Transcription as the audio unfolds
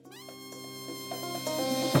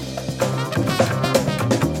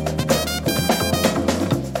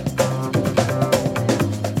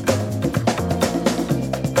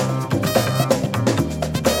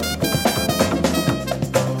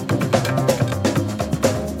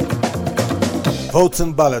Votes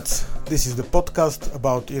and Ballots. This is the podcast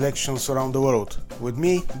about elections around the world. With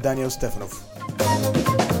me, Daniel Stefanov.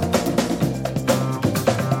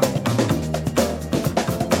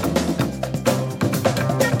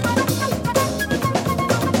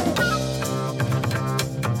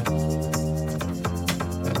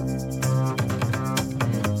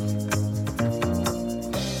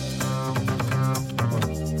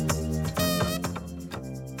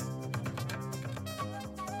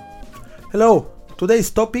 Hello, today's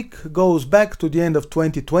topic goes back to the end of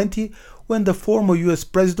 2020 when the former US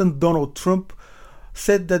President Donald Trump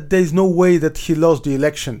said that there is no way that he lost the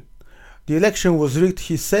election. The election was rigged,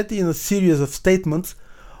 he said, in a series of statements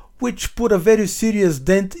which put a very serious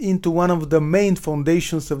dent into one of the main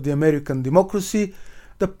foundations of the American democracy,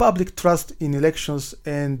 the public trust in elections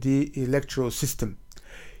and the electoral system.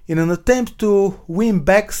 In an attempt to win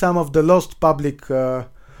back some of the lost public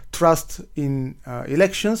trust in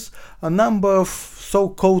elections, a number of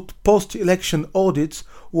so-called post-election audits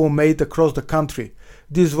were made across the country.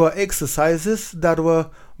 These were exercises that were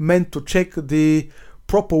meant to check the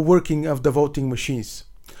proper working of the voting machines.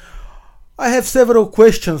 I have several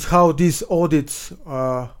questions how these audits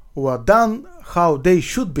were done, how they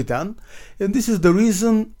should be done, and this is the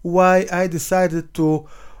reason why I decided to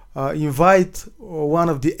invite one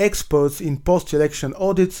of the experts in post-election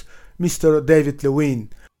audits, Mr. David Levine.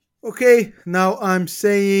 Okay, now I'm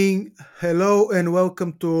saying hello and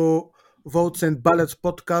welcome to Votes and Ballots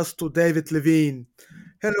Podcast to David Levine.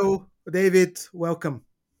 Hello, David, welcome.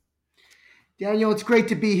 Daniel, it's great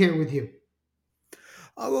to be here with you.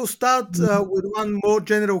 I will start with one more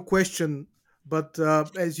general question, but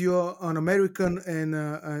as you're an American and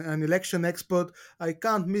an election expert, I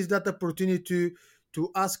can't miss that opportunity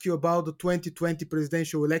to ask you about the 2020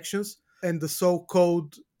 presidential elections and the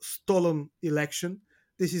so-called stolen election.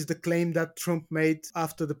 This is the claim that Trump made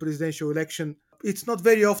after the presidential election. It's not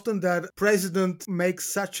very often that a president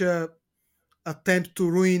makes such an attempt to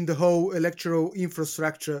ruin the whole electoral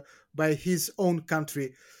infrastructure by his own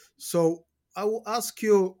country. So I will ask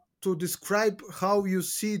you to describe how you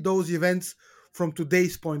see those events from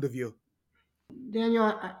today's point of view. Daniel,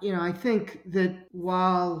 I think that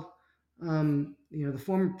while the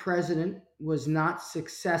former president was not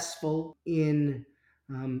successful in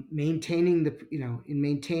maintaining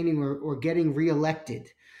or getting reelected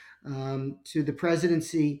to the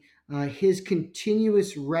presidency, his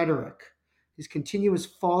continuous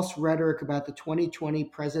false rhetoric about the 2020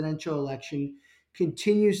 presidential election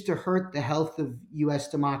continues to hurt the health of U.S.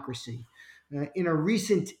 democracy. In a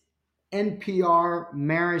recent NPR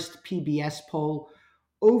Marist PBS poll,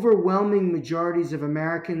 overwhelming majorities of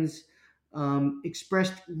Americans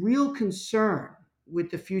expressed real concern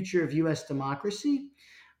with the future of U.S. democracy.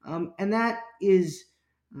 And that is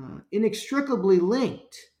inextricably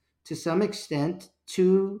linked to some extent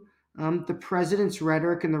to the president's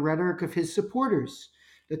rhetoric and the rhetoric of his supporters.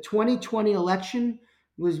 The 2020 election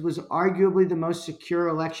was arguably the most secure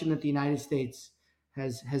election that the United States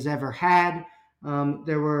has ever had.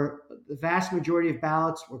 The vast majority of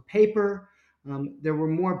ballots were paper. There were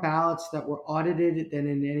more ballots that were audited than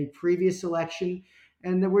in any previous election.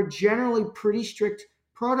 And there were generally pretty strict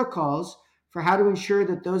protocols for how to ensure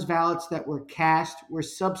that those ballots that were cast were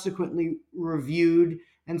subsequently reviewed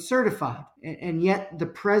and certified. And yet the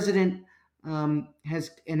president and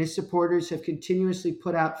his supporters have continuously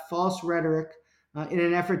put out false rhetoric in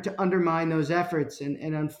an effort to undermine those efforts. And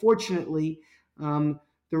unfortunately, the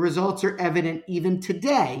results are evident even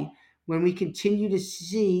today when we continue to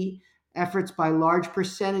see efforts by large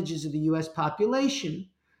percentages of the U.S. population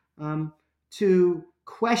to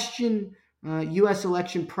question U.S.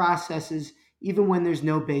 election processes, even when there's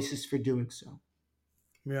no basis for doing so.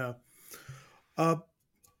 Yeah.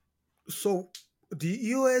 So the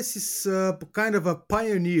U.S. is kind of a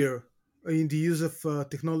pioneer in the use of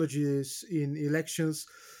technologies in elections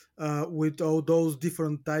with all those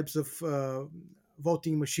different types of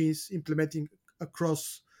voting machines implementing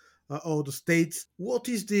across all the states. What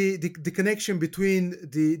is the connection between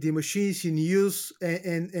the machines in use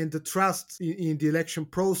and the trust in the election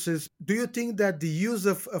process? Do you think that the use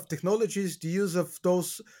of technologies, the use of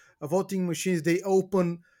those voting machines, they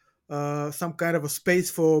open some kind of a space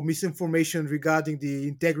for misinformation regarding the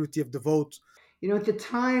integrity of the vote? At the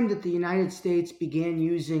time that the United States began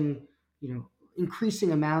using,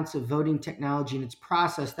 increasing amounts of voting technology in its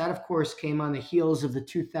process, that of course came on the heels of the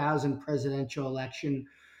 2000 presidential election,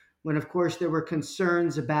 when, of course, there were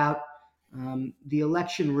concerns about the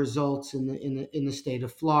election results in the state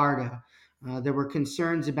of Florida. There were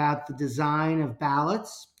concerns about the design of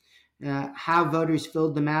ballots, how voters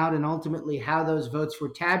filled them out, and ultimately how those votes were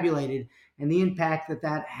tabulated, and the impact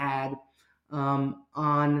that had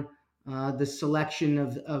on the selection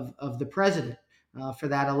of the president for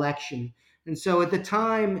that election. And so at the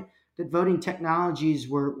time that voting technologies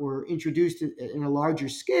were introduced in a larger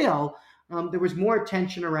scale, there was more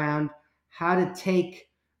attention around how to take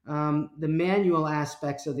the manual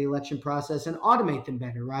aspects of the election process and automate them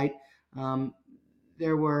better, right? Um,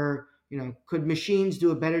 there were, could machines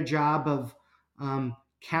do a better job of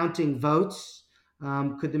counting votes?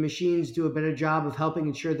 Could the machines do a better job of helping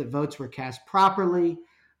ensure that votes were cast properly?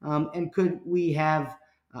 And could we have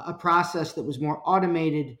a process that was more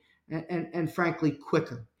automated and frankly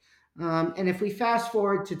quicker? And if we fast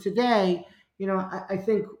forward to today, I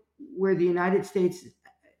think where the United States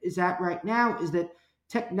is at right now is that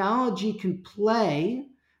technology can play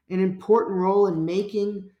an important role in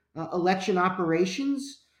making election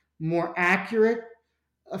operations more accurate,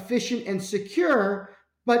 efficient, and secure,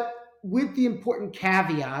 but with the important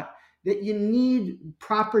caveat that you need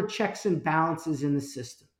proper checks and balances in the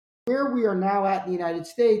system. Where we are now at in the United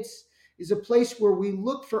States is a place where we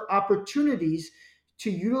look for opportunities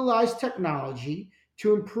to utilize technology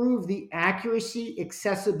to improve the accuracy,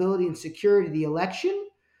 accessibility, and security of the election,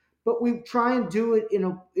 but we try and do it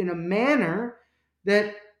in a manner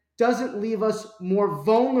that doesn't leave us more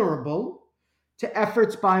vulnerable to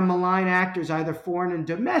efforts by malign actors, either foreign and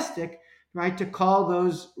domestic, right, to call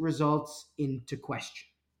those results into question.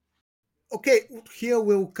 Okay, here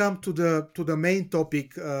we'll come to the main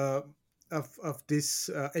topic of this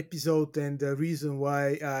episode, and the reason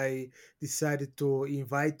why I decided to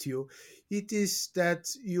invite you. It is that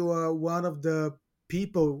you are one of the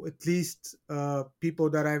people, at least people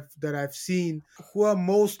that I've seen, who are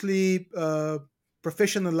mostly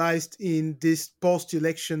professionalized in this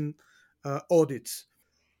post-election audits.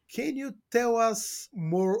 Can you tell us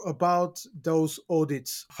more about those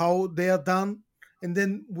audits, how they are done? And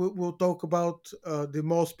then we'll talk about the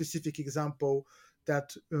more specific example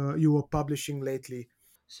that you were publishing lately.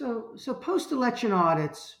 So post-election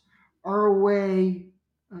audits are a way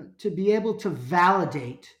to be able to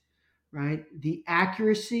validate, right, the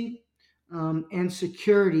accuracy and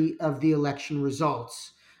security of the election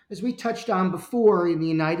results. As we touched on before in the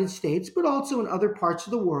United States, but also in other parts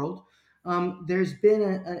of the world, there's been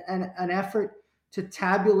an effort to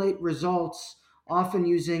tabulate results, often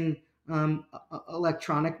using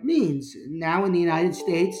electronic means. Now in the United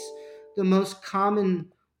States, the most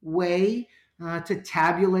common way to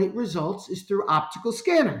tabulate results is through optical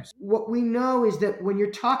scanners. What we know is that when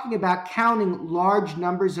you're talking about counting large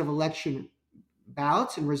numbers of election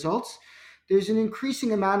ballots and results, there's an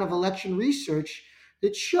increasing amount of election research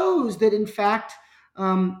that shows that, in fact,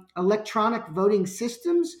 electronic voting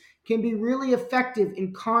systems can be really effective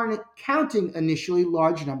in counting initially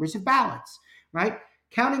large numbers of ballots, right?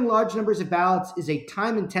 Counting large numbers of ballots is a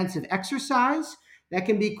time-intensive exercise that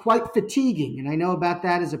can be quite fatiguing, and I know about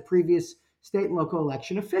that as a previous state and local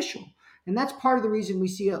election official. And that's part of the reason we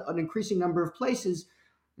see an increasing number of places,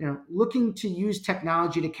 looking to use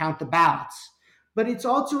technology to count the ballots. But it's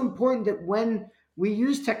also important that when we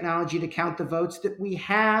use technology to count the votes, that we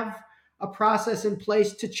have a process in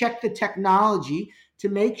place to check the technology to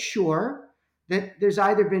make sure that there's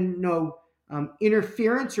either been no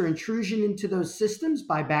interference or intrusion into those systems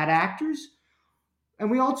by bad actors. And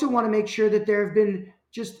we also want to make sure that there have been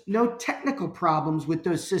just no technical problems with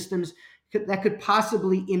those systems that could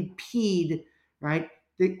possibly impede, right,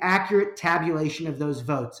 the accurate tabulation of those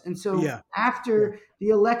votes. And so after the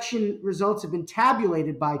election results have been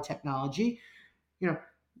tabulated by technology,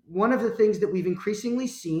 one of the things that we've increasingly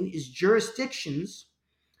seen is jurisdictions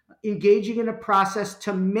engaging in a process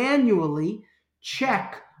to manually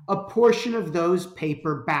check a portion of those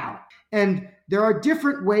paper ballots. And there are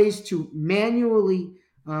different ways to manually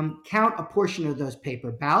count a portion of those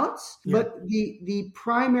paper ballots, but the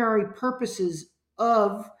primary purposes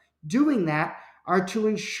of doing that are to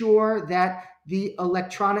ensure that the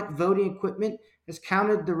electronic voting equipment has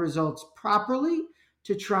counted the results properly,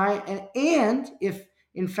 to try and if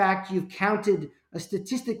in fact you've counted a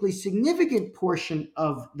statistically significant portion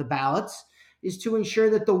of the ballots, is to ensure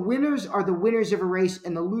that the winners are the winners of a race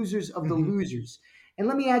and the losers of the losers. And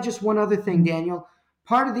let me add just one other thing, Daniel.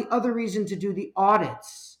 Part of the other reason to do the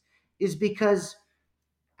audits is because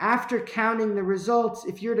after counting the results,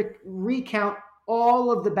 if you're to recount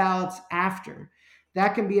all of the ballots after,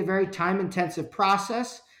 that can be a very time-intensive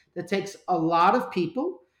process that takes a lot of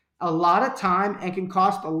people, a lot of time, and can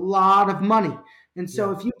cost a lot of money. And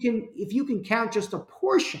so if you can count just a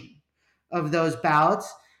portion of those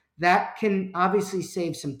ballots, that can obviously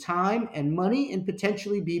save some time and money and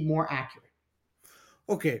potentially be more accurate.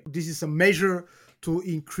 Okay, this is a measure to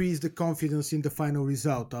increase the confidence in the final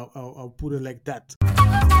result. I'll put it like that.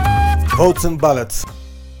 Votes and ballots.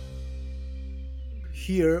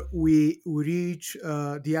 Here we reach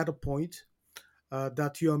the other point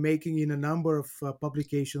that you are making in a number of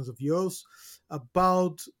publications of yours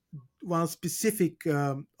about one specific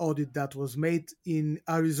audit that was made in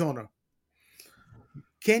Arizona.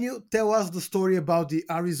 Can you tell us the story about the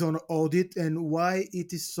Arizona audit and why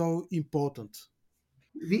it is so important?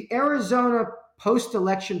 The Arizona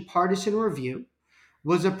post-election partisan review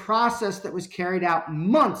was a process that was carried out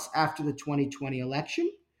months after the 2020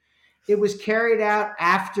 election. It was carried out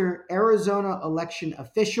after Arizona election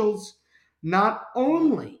officials not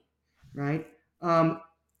only, right,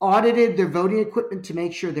 audited their voting equipment to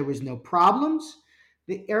make sure there was no problems.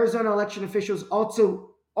 The Arizona election officials also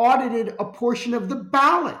audited a portion of the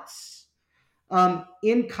ballots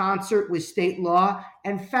in concert with state law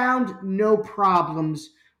and found no problems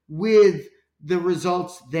with the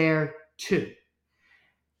results there too.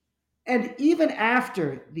 And even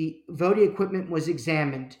after the voting equipment was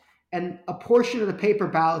examined and a portion of the paper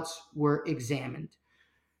ballots were examined,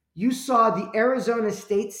 you saw the Arizona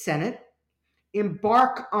State Senate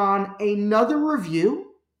embark on another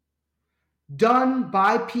review done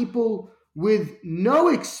by people with no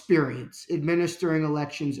experience administering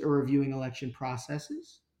elections or reviewing election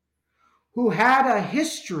processes, who had a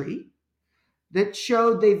history that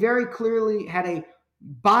showed they very clearly had a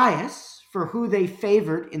bias for who they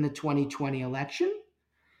favored in the 2020 election.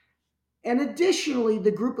 And additionally,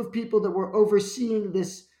 the group of people that were overseeing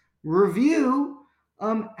this review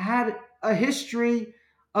had a history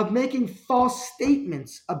of making false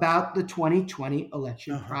statements about the 2020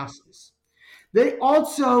 election process. They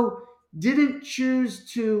also didn't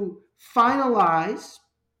choose to finalize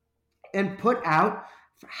and put out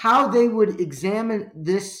how they would examine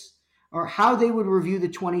this or how they would review the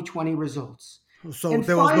 2020 results. So And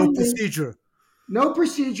there was no finally, procedure. no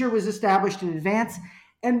procedure was established in advance.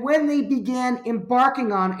 And when they began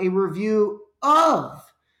embarking on a review of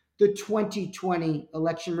the 2020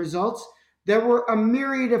 election results, there were a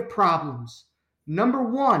myriad of problems. Number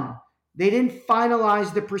one, they didn't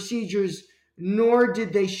finalize the procedures, nor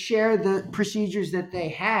did they share the procedures that they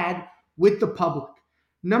had with the public.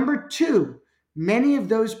 Number two, many of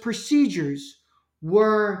those procedures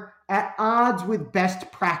were at odds with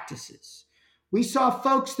best practices. We saw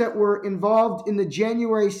folks that were involved in the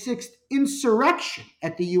January 6th insurrection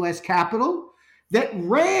at the U.S. Capitol that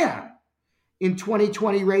ran in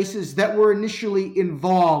 2020 races that were initially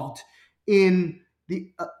involved in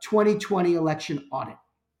the 2020 election audit.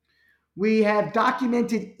 We have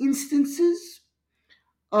documented instances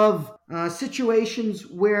of situations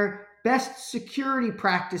where best security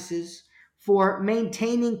practices for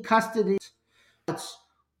maintaining custody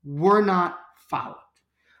were not followed.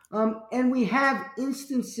 And we have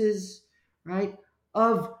instances, right,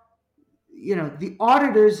 of the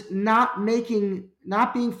auditors not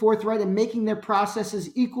being forthright and making their processes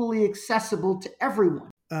equally accessible to everyone.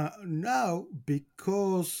 Now,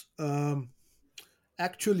 because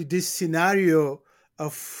actually this scenario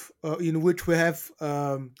of in which we have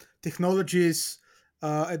technologies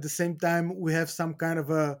at the same time we have some kind of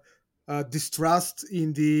a distrust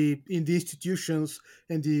in the institutions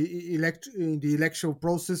and in the electoral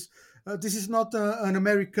process. This is not an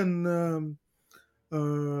American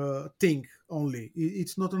thing only.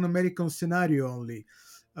 It's not an American scenario only,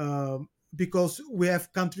 because we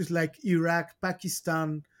have countries like Iraq,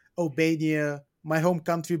 Pakistan, Albania, my home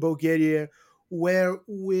country Bulgaria, where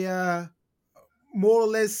we are more or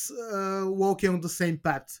less walking on the same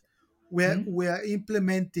path. We are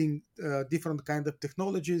implementing different kind of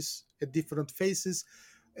technologies at different phases,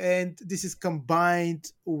 and this is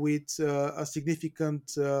combined with a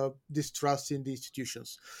significant distrust in the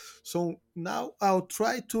institutions. So now I'll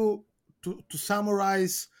try to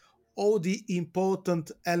summarize all the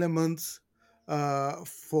important elements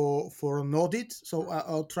for an audit. So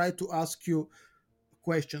I'll try to ask you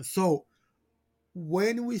questions. So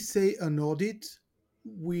when we say an audit,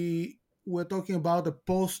 we're talking about a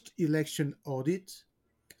post-election audit,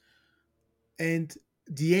 and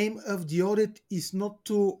the aim of the audit is not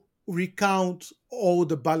to recount all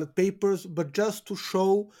the ballot papers, but just to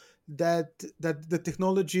show that the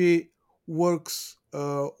technology works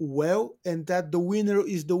well, and that the winner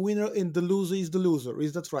is the winner and the loser is the loser.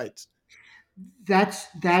 Is that right?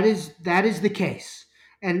 That is the case.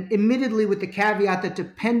 And admittedly, with the caveat that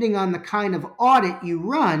depending on the kind of audit you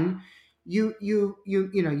run, you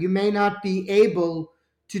may not be able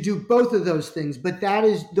to do both of those things. But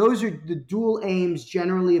those are the dual aims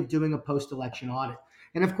generally of doing a post-election audit.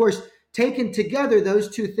 And of course, taken together, those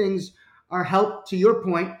two things are help, to your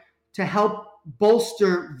point, to help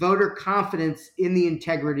bolster voter confidence in the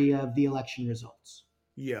integrity of the election results.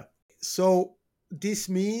 Yeah. So this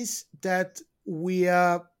means that we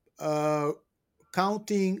are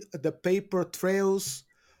counting the paper trails,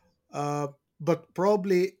 uh, but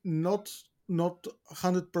probably not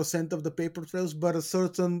 100% of the paper trails, but a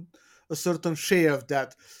certain share of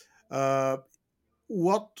that. Uh,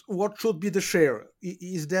 what should be the share?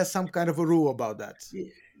 Is there some kind of a rule about that?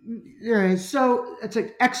 Yeah, so it's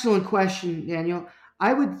an excellent question, Daniel.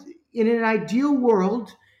 I would, in an ideal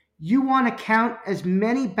world, you want to count as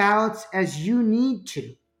many ballots as you need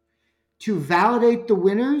to validate the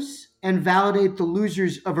winners and validate the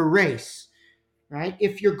losers of a race, right?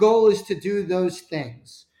 If your goal is to do those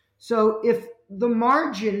things. So if the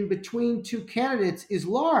margin between two candidates is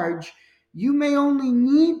large, you may only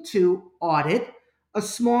need to audit a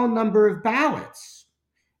small number of ballots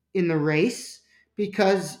in the race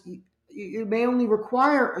because you may only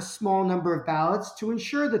require a small number of ballots to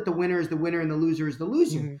ensure that the winner is the winner and the loser is the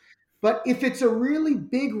loser. Mhm. But if it's a really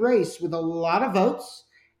big race with a lot of votes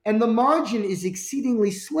and the margin is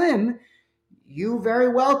exceedingly slim, you very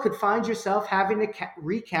well could find yourself having to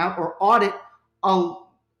recount or audit a,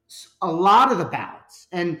 a lot of the ballots.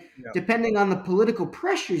 And Yeah. depending on the political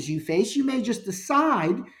pressures you face, you may just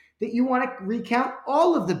decide that you want to recount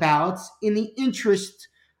all of the ballots in the interest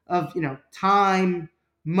of, time,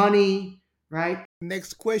 money, right?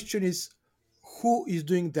 Next question is, who is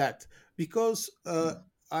doing that? Because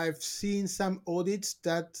I've seen some audits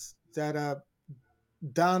that are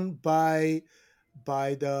done by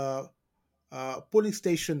the polling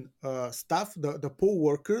station staff, the poll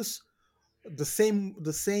workers, the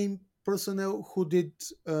same personnel who did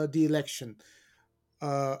the election.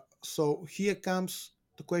 So here comes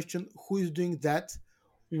the question: who is doing that?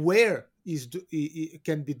 Where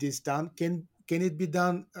can be this done? Can it be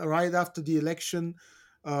done right after the election,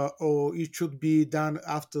 or it should be done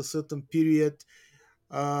after a certain period?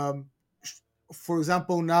 Um, for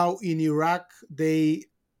example, now in Iraq, they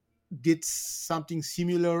did something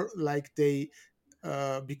similar, like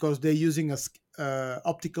because they're using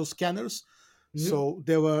optical scanners. Mhm. So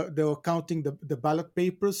they were counting the ballot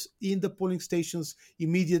papers in the polling stations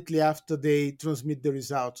immediately after they transmit the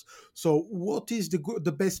results. So what is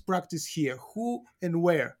the best practice here? Who and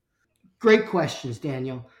where? Great questions,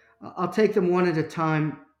 Daniel. I'll take them one at a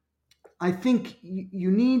time. I think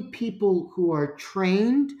you need people who are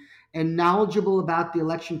trained and knowledgeable about the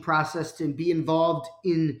election process to be involved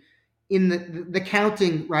in the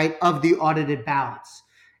counting, right, of the audited ballots.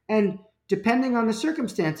 And depending on the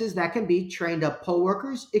circumstances, that can be trained up poll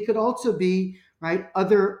workers. It could also be, right,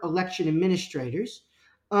 other election administrators.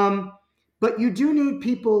 Um, but you do need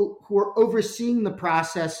people who are overseeing the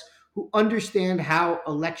process, who understand how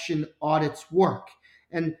election audits work.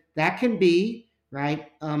 And that can be, right?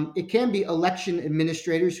 It can be election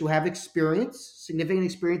administrators who have experience, significant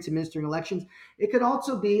experience administering elections. It could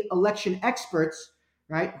also be election experts,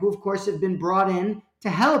 right? Who, of course, have been brought in to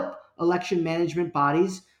help election management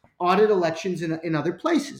bodies audit elections in other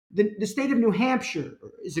places. The state of New Hampshire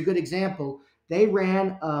is a good example. They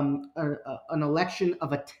ran an election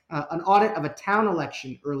of an audit of a town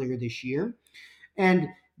election earlier this year, and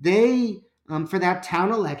they, for that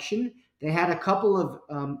town election, they had a couple of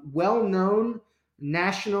well-known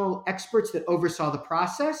national experts that oversaw the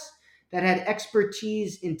process, that had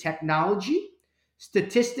expertise in technology,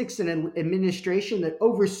 statistics, and administration, that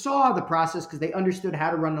oversaw the process because they understood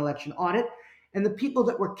how to run an election audit. And the people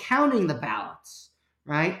that were counting the ballots,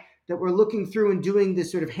 right, that were looking through and doing this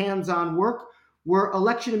sort of hands-on work, were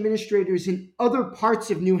election administrators in other parts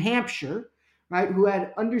of New Hampshire, right, who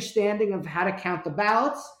had understanding of how to count the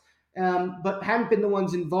ballots, but hadn't been the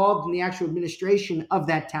ones involved in the actual administration of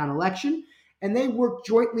that town election. And they worked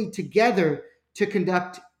jointly together to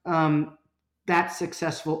conduct that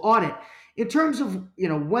successful audit. In terms of,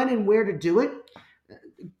 when and where to do it,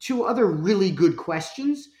 two other really good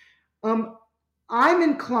questions. Um, I'm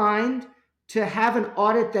inclined to have an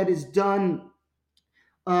audit that is done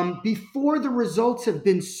before the results have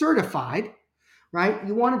been certified, right?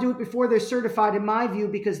 You want to do it before they're certified, in my view,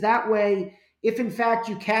 because that way, if in fact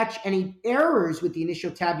you catch any errors with the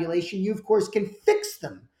initial tabulation, you of course can fix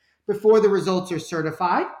them before the results are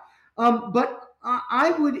certified. But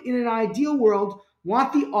I would, in an ideal world,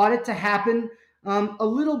 want the audit to happen a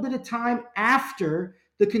little bit of time after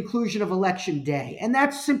the conclusion of election day. And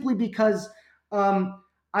that's simply because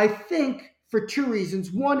I think for two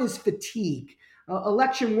reasons. One is fatigue.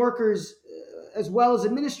 Election workers, as well as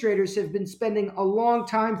administrators, have been spending a long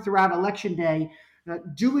time throughout election day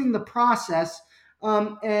doing the process,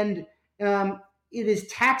 and it is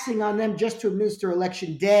taxing on them just to administer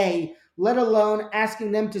election day, let alone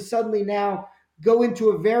asking them to suddenly now go into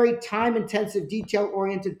a very time-intensive,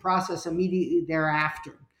 detail-oriented process immediately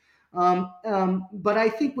thereafter. But I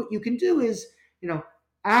think what you can do is,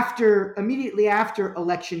 immediately after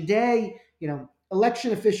election day,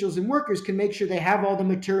 election officials and workers can make sure they have all the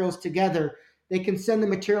materials together. They can send the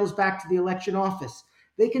materials back to the election office.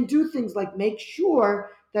 They can do things like make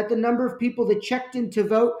sure that the number of people that checked in to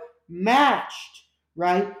vote matched,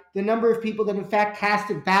 right, the number of people that in fact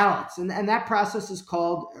casted ballots. And that process is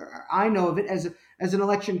called, I know of it as an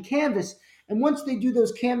election canvass. And once they do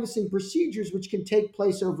those canvassing procedures, which can take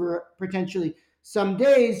place over potentially some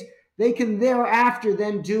days, they can thereafter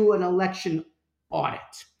then do an election audit.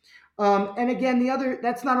 And again,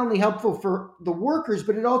 that's not only helpful for the workers,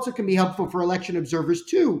 but it also can be helpful for election observers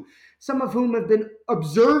too, some of whom have been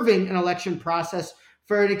observing an election process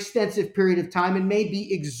for an extensive period of time and may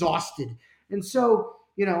be exhausted. And so,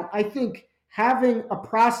 I think having a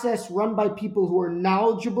process run by people who are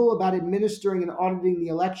knowledgeable about administering and auditing the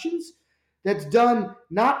elections, that's done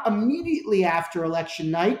not immediately after election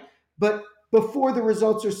night, but before the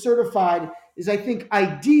results are certified, is, I think,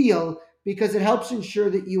 ideal, because it helps ensure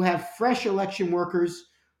that you have fresh election workers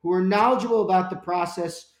who are knowledgeable about the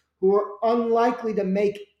process, who are unlikely to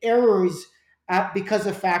make errors because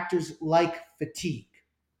of factors like fatigue.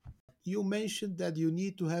 You mentioned that you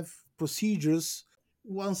need to have procedures.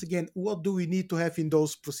 Once again, what do we need to have in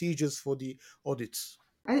those procedures for the audits?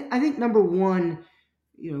 I think number one,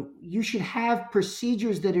 you should have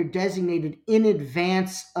procedures that are designated in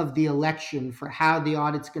advance of the election for how the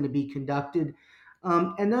audit's going to be conducted.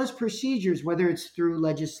 And those procedures, whether it's through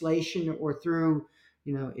legislation or through,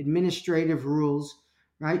 administrative rules,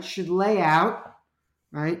 right, should lay out,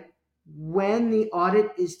 right, when the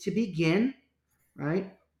audit is to begin,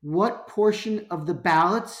 right, what portion of the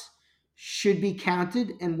ballots should be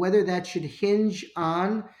counted, and whether that should hinge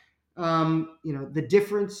on, the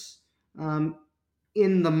difference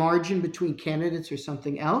in the margin between candidates or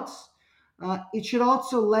something else. It should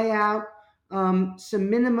also lay out some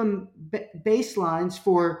minimum baselines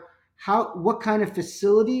for what kind of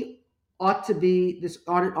facility this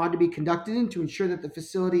audit ought to be conducted in, to ensure that the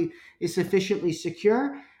facility is sufficiently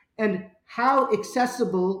secure, and how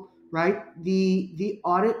accessible, right, the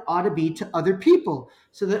audit ought to be to other people,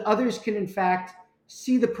 so that others can in fact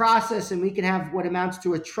see the process, and we can have what amounts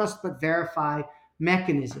to a trust but verify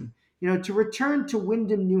mechanism. To return to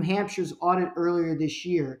Windham, New Hampshire's audit earlier this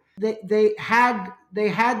year, they had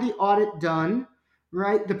the audit done,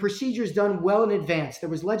 right? The procedures done well in advance. There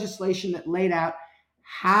was legislation that laid out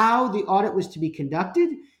how the audit was to be conducted,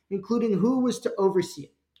 including who was to oversee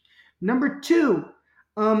it. Number two,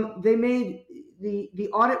 they made the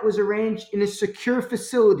audit was arranged in a secure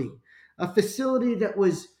facility, a facility that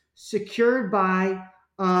was secured by,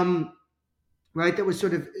 right, that was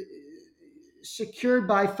sort of secured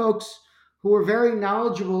by folks who were very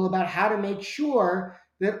knowledgeable about how to make sure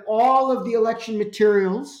that all of the election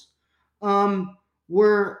materials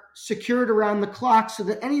were secured around the clock, so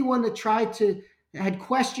that anyone that had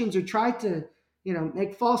questions or tried to,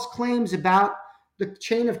 make false claims about the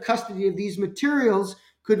chain of custody of these materials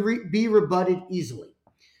could be rebutted easily.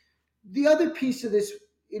 The other piece of this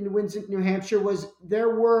in Windsor, New Hampshire, was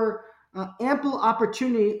there were ample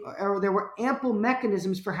opportunity, or there were ample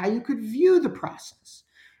mechanisms for how you could view the process.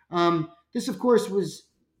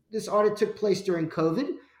 This audit took place during COVID,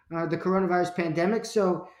 the coronavirus pandemic.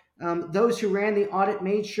 So those who ran the audit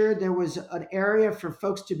made sure there was an area for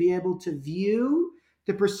folks to be able to view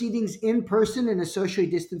the proceedings in person in a socially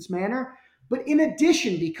distanced manner. But in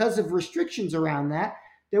addition, because of restrictions around that,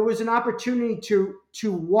 there was an opportunity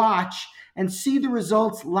to watch and see the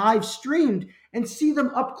results live streamed and see them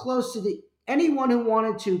up close, so that anyone who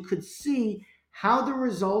wanted to could see how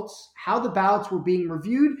the ballots were being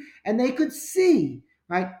reviewed, and they could see,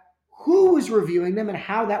 right, who was reviewing them and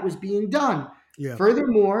how that was being done. Yeah.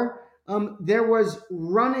 Furthermore, there was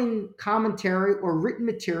running commentary or written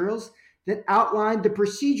materials that outlined the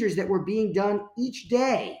procedures that were being done each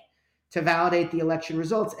day to validate the election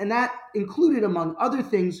results. And that included, among other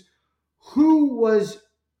things, who was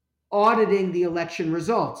auditing the election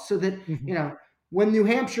results, so that, when New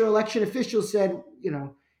Hampshire election officials said,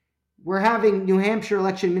 we're having New Hampshire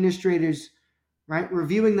election administrators, right,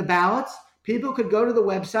 reviewing the ballots, people could go to the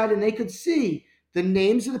website and they could see the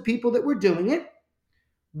names of the people that were doing it,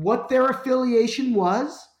 what their affiliation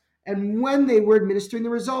was, and when they were administering the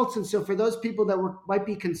results. And so for those people that might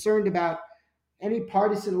be concerned about any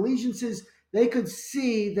partisan allegiances, they could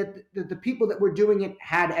see that the people that were doing it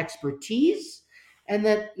had expertise, and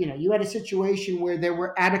that, you had a situation where there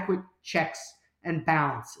were adequate checks and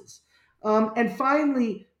balances. And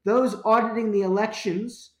finally, those auditing the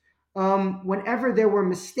elections whenever there were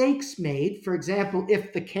mistakes made, for example,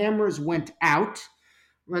 if the cameras went out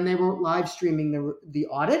when they were live streaming the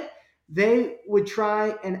audit, they would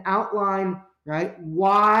try and outline, right,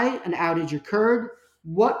 why an outage occurred,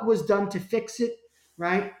 what was done to fix it,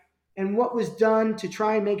 right, and what was done to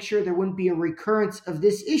try and make sure there wouldn't be a recurrence of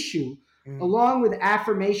this issue, along with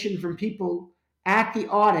affirmation from people at the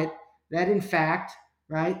audit that, in fact,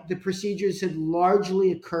 right, the procedures had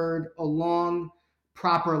largely occurred along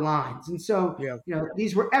proper lines. And so, Yeah.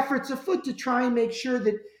 these were efforts afoot to try and make sure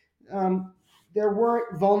that there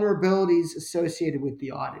weren't vulnerabilities associated with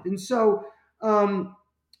the audit. And so,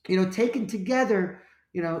 taken together,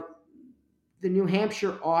 the New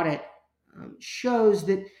Hampshire audit shows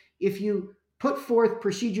that if you put forth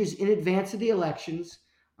procedures in advance of the elections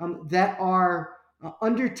that are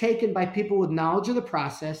undertaken by people with knowledge of the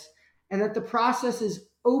process, and that the process is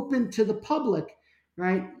open to the public,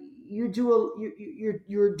 right? You're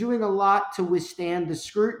doing a lot to withstand the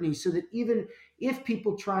scrutiny, so that even if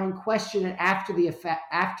people try and question it after the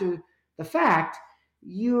fact,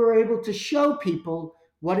 you are able to show people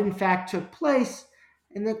what in fact took place,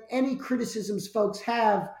 and that any criticisms folks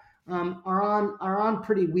have are on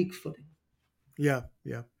pretty weak footing. Yeah.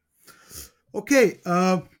 Okay.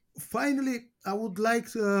 Finally, I would like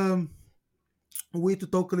we to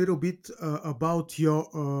talk a little bit about your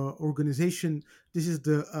organization. This is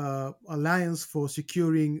the Alliance for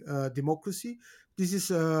Securing Democracy. This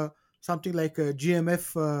is something like a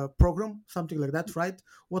GMF program, something like that, right?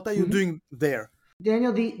 What are you doing there?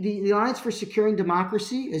 Daniel, the Alliance for Securing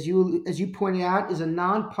Democracy, as you pointed out, is a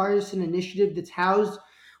nonpartisan initiative that's housed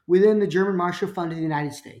within the German Marshall Fund of the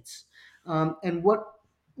United States. And what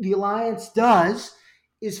the Alliance does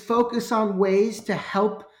is focus on ways to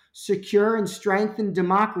help secure and strengthen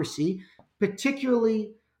democracy,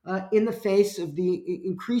 particularly in the face of the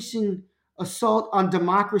increasing assault on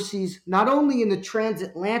democracies, not only in the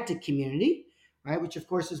transatlantic community, right, which of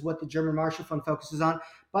course is what the German Marshall Fund focuses on,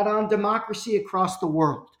 but on democracy across the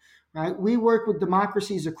world, right? We work with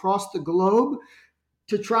democracies across the globe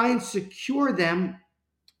to try and secure them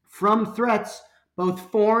from threats,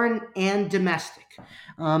 both foreign and domestic.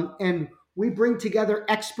 And we bring together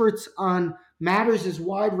experts on matters as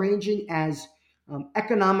wide-ranging as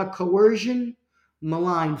economic coercion,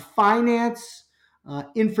 malign finance,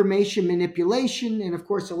 information manipulation, and of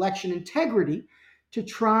course, election integrity, to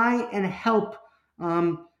try and help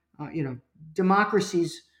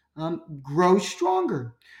democracies grow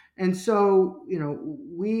stronger. And so,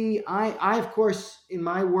 I of course, in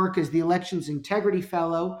my work as the Elections Integrity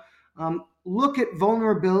Fellow, look at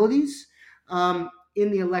vulnerabilities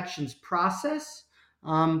in the elections process,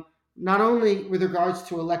 not only with regards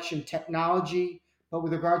to election technology, but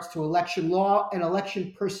with regards to election law and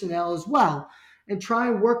election personnel as well, and try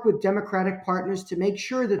and work with Democratic partners to make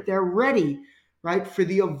sure that they're ready, right, for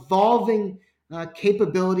the evolving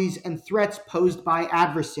capabilities and threats posed by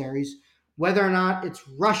adversaries, whether or not it's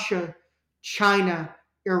Russia, China,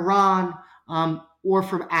 Iran, or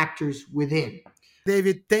from actors within.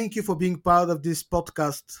 David, thank you for being part of this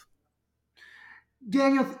podcast.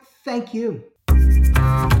 Daniel, thank you.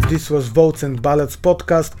 This was Votes and Ballots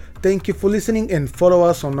Podcast. Thank you for listening, and follow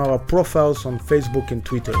us on our profiles on Facebook and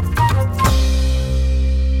Twitter.